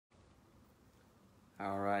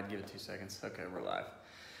All right, give it 2 seconds. Okay, we're live.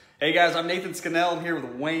 Hey guys, I'm Nathan Scannell. I'm here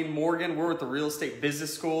with Wayne Morgan. We're at the Real Estate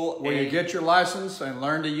Business School. Where you get your license and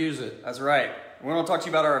learn to use it. That's right. We're going to talk to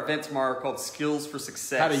you about our event tomorrow called Skills for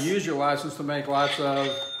Success. How to use your license to make lots of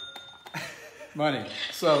money.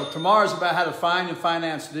 So tomorrow's about how to find and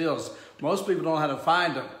finance deals. Most people don't know how to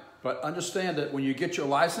find them, but understand that when you get your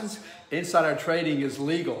license, insider trading is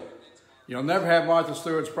legal. You'll never have Martha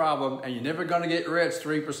Stewart's problem, and you're never going to get rich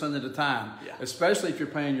 3% of the time, especially if you're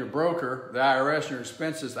paying your broker, the IRS, and your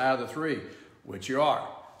expenses out of the 3, which you are.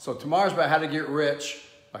 So tomorrow's about how to get rich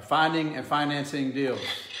by finding and financing deals.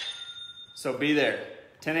 So be there.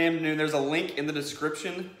 10 a.m. to noon. There's a link in the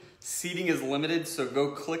description. Seating is limited, so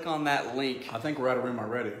go click on that link. I think we're out of room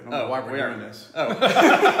already. I don't know why we're doing this. Oh.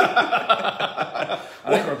 I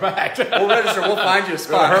think we're back. We'll register. We'll find you a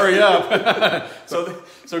spot. Hurry up.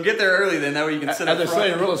 So get there early then. That way you can sit up front. As they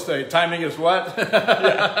say in real estate, timing is what?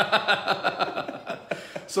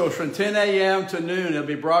 So from 10 a.m. to noon, it'll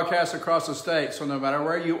be broadcast across the state. So no matter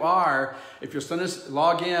where you are, if you're sending us,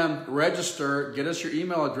 log in, register, get us your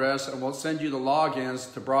email address, and we'll send you the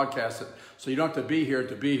logins to broadcast it. So you don't have to be here,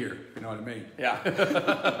 you know what I mean?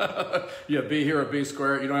 Yeah. Yeah, be here or be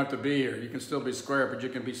square. You don't have to be here. You can still be square, but you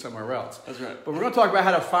can be somewhere else. That's right. But we're going to talk about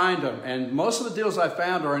how to find them. And most of the deals I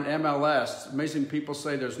found are in MLS. It's amazing people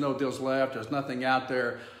say there's no deals left, there's nothing out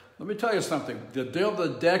there. Let me tell you something. The deal of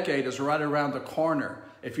the decade is right around the corner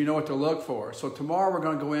if you know what to look for. So tomorrow we're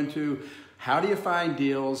going to go into how do you find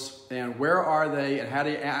deals and where are they and how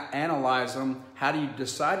do you analyze them? How do you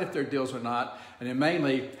decide if they're deals or not? And then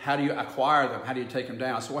mainly, how do you acquire them? How do you take them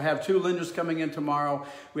down? So we'll have 2 lenders coming in tomorrow.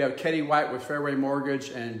 We have Katie White with Fairway Mortgage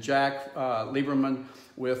and Jack Lieberman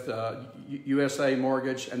with USA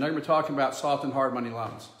Mortgage. And they're going to be talking about soft and hard money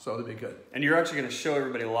loans. So it'll be good. And you're actually going to show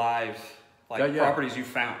everybody live properties you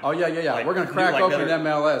found. Oh, yeah. Like, we're going to crack open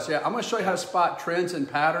MLS. Yeah, I'm going to show you how to spot trends and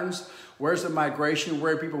patterns. Where's the migration?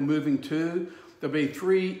 Where are people moving to? There'll be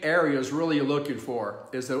 3 areas really you're looking for.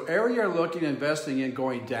 Is the area you're looking, investing in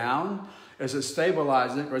going down? Is it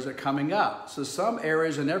stabilizing or is it coming up? So some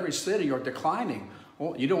areas in every city are declining.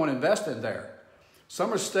 Well, you don't want to invest in there.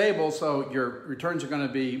 Some are stable, so your returns are going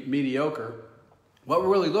to be mediocre. What we're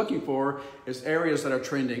really looking for is areas that are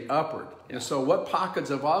trending upward. And so what pockets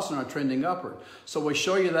of Austin are trending upward? So we'll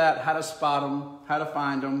show you that, how to spot them, how to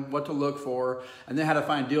find them, what to look for, and then how to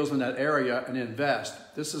find deals in that area and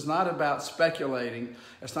invest. This is not about speculating.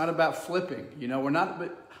 It's not about flipping. You know,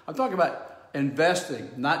 I'm talking about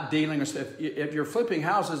investing, not dealing. If you're flipping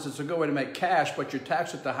houses, it's a good way to make cash, but you're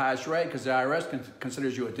taxed at the highest rate because the IRS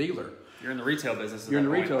considers you a dealer. You're in the retail business. You're in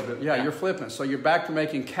the retail business. Yeah, you're flipping. So you're back to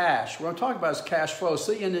making cash. What I'm talking about is cash flow.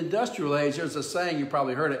 See, in the industrial age, there's a saying, you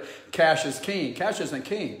probably heard it, cash is king. Cash isn't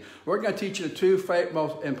king. We're going to teach you the 2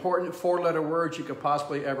 most important 4-letter words you could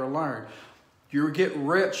possibly ever learn. You get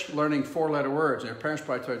rich learning 4-letter words. And your parents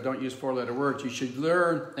probably told you, don't use 4-letter words. You should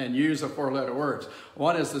learn and use the 4-letter words.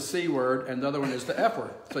 One is the C word, and the other one is the F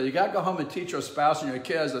word. So you got to go home and teach your spouse and your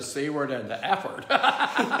kids the C word and the F word.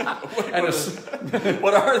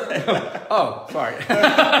 What are they? Oh, sorry.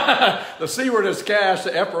 The C word is cash,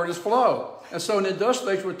 the F word is flow. And so in the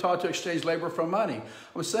industrial age, we're taught to exchange labor for money.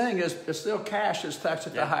 What I'm saying is it's still cash that's taxed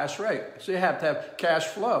at the highest rate. So you have to have cash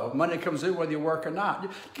flow. Money comes in whether you work or not. You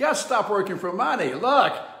got to stop working for money.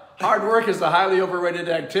 Look, hard work is a highly overrated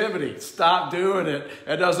activity. Stop doing it.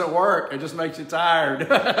 It doesn't work. It just makes you tired.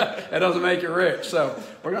 It doesn't make you rich. So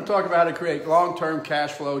we're going to talk about how to create long-term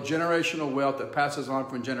cash flow, generational wealth that passes on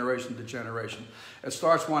from generation to generation. It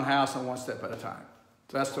starts one house and one step at a time.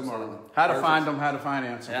 So that's tomorrow. How to find them, how to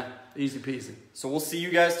finance them. Yeah. Easy peasy. So we'll see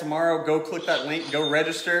you guys tomorrow. Go click that link. Go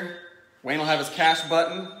register. Wayne will have his cash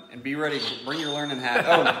button. And be ready. Bring your learning hat.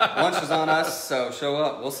 Oh, lunch is on us, so show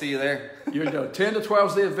up. We'll see you there. You go 10 to 12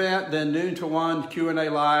 is the event, then noon to 1, Q&A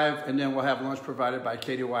live, and then we'll have lunch provided by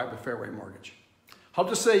Katie White with Fairway Mortgage. Hope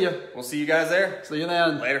to see you. We'll see you guys there. See you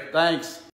then. Later. Thanks.